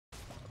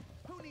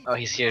Oh,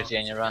 he's here,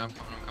 Jane. Run. I'm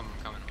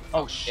coming.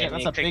 Oh shit,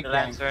 that's a big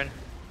lantern.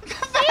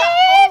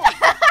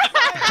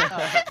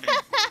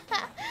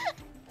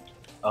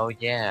 Oh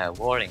yeah,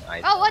 warning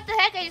item. Oh, what the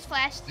heck? I just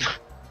flashed.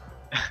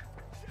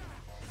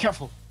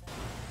 Careful.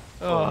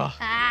 Oh,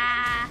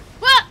 Ah.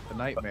 What? the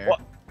nightmare.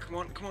 What? Come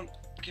on.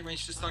 Get ready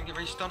to stun.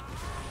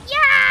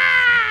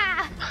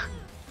 Yeah!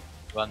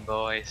 Run,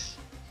 boys.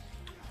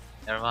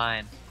 Never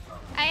mind.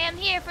 I am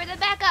here for the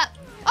backup.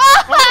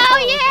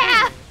 Oh,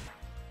 yeah!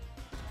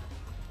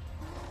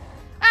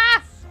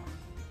 Ah!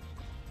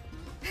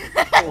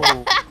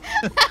 Oh.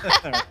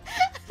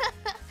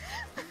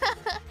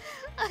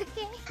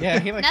 Okay. Yeah,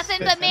 he like Nothing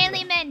spits but manly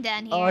everywhere. men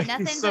down here. Oh, he's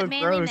Nothing so but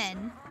manly gross.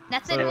 men.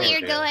 Nothing So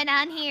weird good. going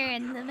on here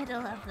in the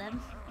middle of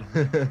them.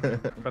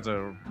 About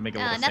to make a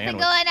No, little nothing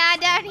sandwich. going on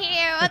down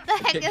here. What the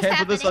heck is Can't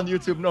put this on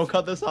happening? YouTube. No,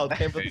 cut this out.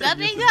 Can't put this on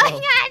Nothing YouTube. going No.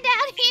 on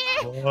down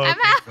here. Oh, I'm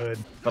out. good.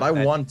 But I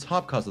won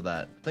top because of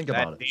that. Think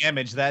about That it.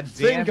 damage, that damage.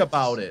 Think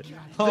about it.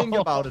 Think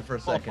about it for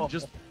a second.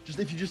 Just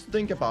if you just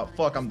think about,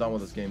 fuck, I'm done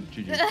with this game.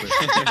 GG.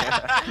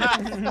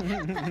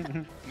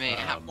 Mate,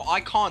 well, I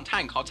can't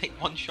tank. I'll take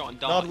one shot and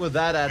die. Not with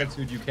that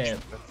attitude, you can't.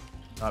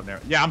 Oh, there.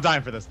 Yeah, I'm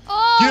dying for this.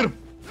 Oh! Get him!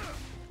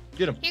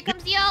 Get him. Here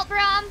comes the ult,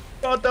 Brom.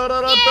 Da, da,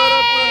 da, da, da,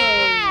 da,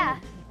 Yeah!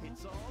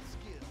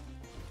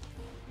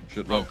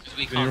 Shit, Oh, run. because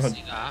we Janie, can't run.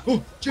 see that.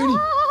 Oh, Janie,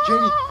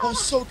 that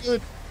was so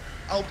good.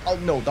 I'll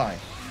no, die.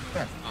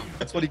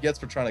 That's what he gets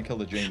for trying to kill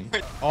the Janie.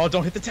 Oh,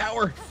 don't hit the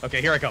tower.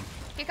 Okay, here I come.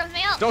 Here comes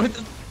my ult. Don't hit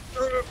the...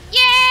 Yay!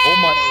 Oh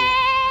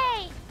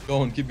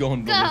my. Keep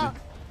going. Go.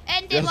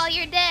 End it Yes. while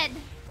you're dead.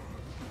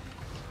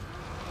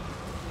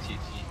 GG.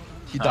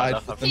 He died.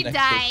 Oh, with the He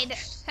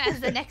Nexus. died as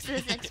the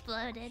Nexus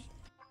exploded.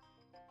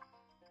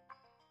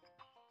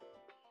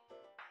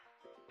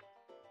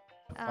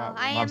 Oh,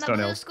 I am a Momstone blue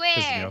Hill pisses me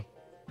square. off.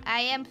 I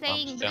am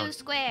playing Momstone. blue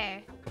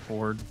square.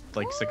 Before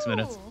like 6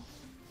 minutes. Ooh.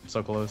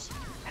 So close.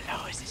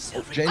 Hello, is this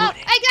Silver? Janie. Oh,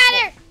 I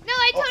got her! No,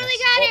 I totally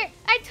got her!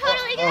 I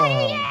totally got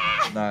her!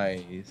 Yeah!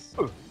 Nice.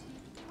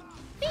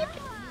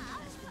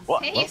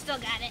 What? Hey, you still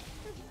got it.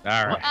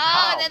 Alright.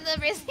 Oh, then the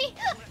LiBrizzi.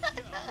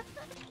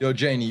 Yo,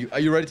 Janie, are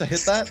you ready to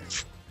hit that?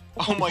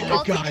 Oh my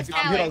Ult god. in his If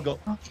you hit, I'll tower.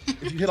 go.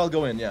 If you hit, I'll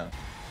go in. Yeah.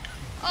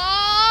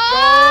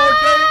 Oh!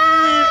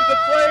 The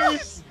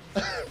place.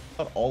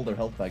 Got all their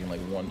health back in like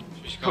one.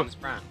 We should go on this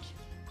branch.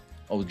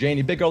 Oh,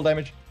 Janie, big girl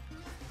damage.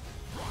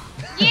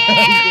 Yeah!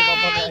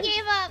 He He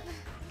gave up.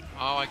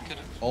 Oh, I could've.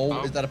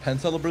 Oh, is that a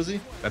Penta, LiBrizzi?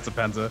 That's a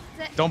Penza.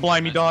 that- Don't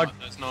blind me, dog.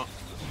 That's not.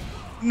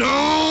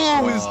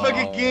 No! This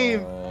fucking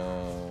game!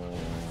 Oh.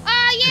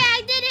 Oh, yeah,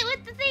 I did it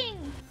with the thing.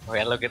 Oh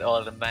yeah, look at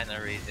all the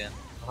mana regen.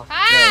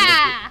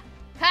 Ha!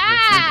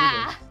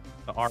 Ha!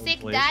 The arm, Sick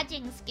please.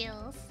 dodging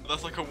skills.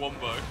 That's like a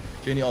wombo.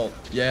 Janie ult.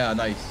 Yeah,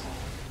 nice.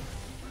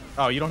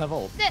 Oh, you don't have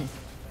ult. This.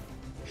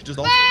 She just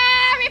ulted.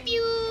 Ah, rip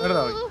you! No, no,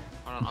 no. Hold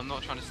on, I'm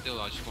not trying to steal.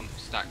 I just want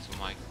stacks on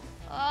my.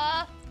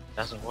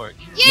 Doesn't work.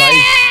 Yeah!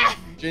 Nice.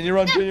 Janie,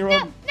 run, No, Janie, no,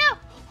 run. no!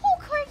 Oh,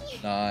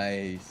 Corgi!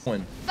 Nice.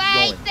 Going.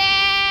 Fight Going. them!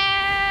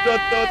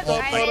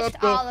 I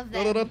missed all of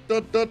them.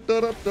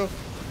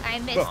 I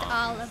missed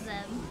all of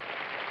them.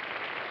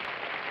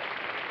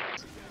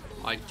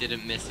 I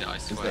didn't miss it. I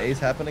Is swear. the ace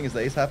happening? Is the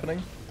ace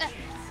happening?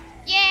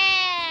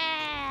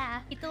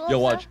 Yeah! Eat the wolf, Yo,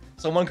 though. watch.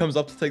 Someone comes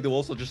up to take the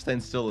wolf, so just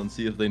stand still and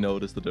see if they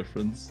notice the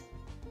difference.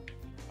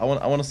 I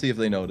want to see if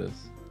they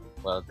notice.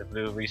 Well, the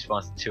blue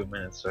respawns in 2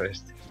 minutes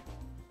first.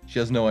 She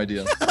has no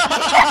idea.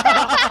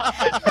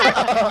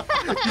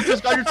 You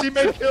just got your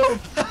teammate killed.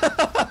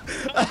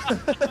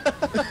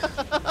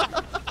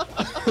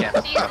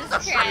 Yeah.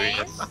 Jesus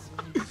Christ.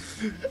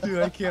 Dude,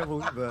 I can't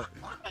believe that.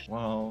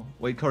 Wow.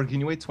 Wait, Card, can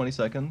you wait 20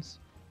 seconds?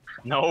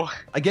 No.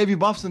 I gave you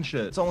buffs and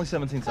shit. It's only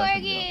 17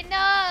 seconds. Corgi, no!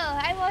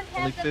 I won't have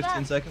Only the 15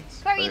 buff.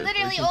 seconds? Corgi, Alright,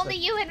 literally 13 only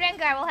seconds. you and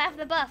Rengar will have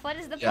the buff. What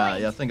is the Yeah,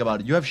 point? yeah, think about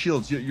it. You have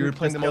shields. You're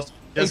playing the most.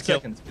 8 Just kill.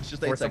 seconds. It's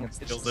just 8 Force someone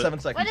seconds. It's steals just it. 7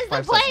 seconds. What is the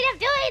 5 point seconds. of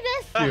doing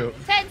this?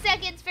 You. 10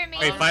 seconds for me.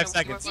 Wait, 5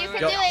 seconds. You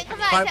can Yo. do it.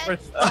 Come on. 10.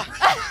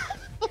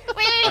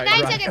 Wait, 9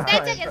 Alright, seconds. 9 Ryan. seconds.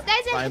 9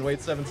 seconds. Ryan,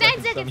 wait 7 9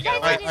 seconds. seconds.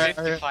 7 9 seconds.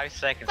 55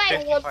 seconds. 5,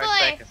 55 4,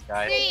 seconds,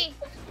 guys.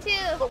 3,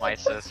 2. My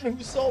sis. You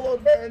solo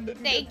burned and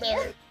Thank did you.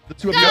 that. The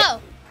two of you. Go!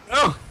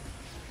 Oh!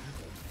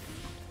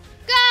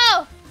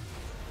 Go!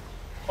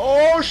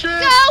 Oh shit!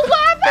 Go,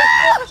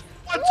 Wombo!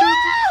 1, 2,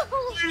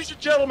 3. Ladies and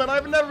gentlemen,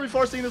 I've never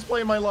before seen this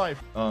play in my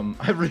life.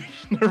 I've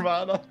reached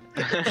Nirvana.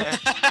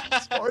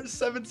 Score is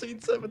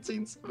 17,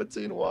 17,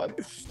 17, 1.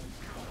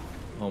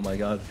 Oh my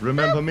god.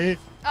 Remember me?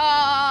 Oh!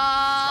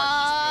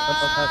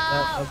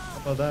 How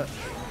about that?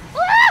 Woo!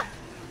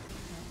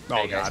 Oh,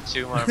 Hey guys, God.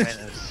 2 more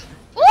minutes.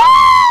 Woo!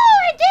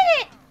 I did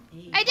it!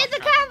 I did the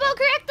combo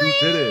correctly! You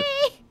did it.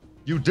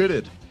 You did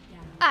it.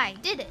 I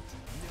did it.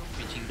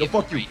 Yo,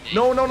 fuck you.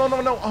 No, no, no,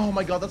 no, no. Oh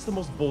my god, that's the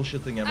most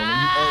bullshit thing ever. When you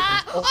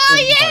Oh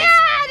always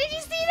yeah! Did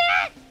you see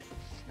that?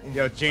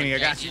 Yo, Janie, I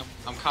got you.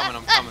 I'm coming.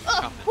 I'm coming.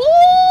 I'm coming. Woo!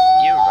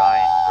 You,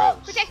 Ryan.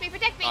 Gross. Protect me,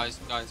 protect me. Guys.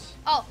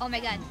 Oh my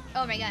god.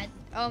 Oh my god.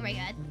 Oh my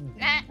god.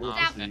 Not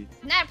okay.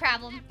 a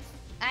problem.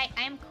 I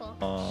am cool.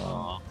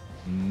 No.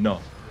 No.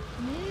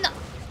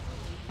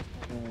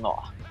 No.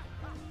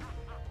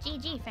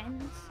 GG,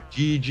 friends.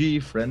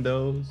 GG,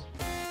 friendos.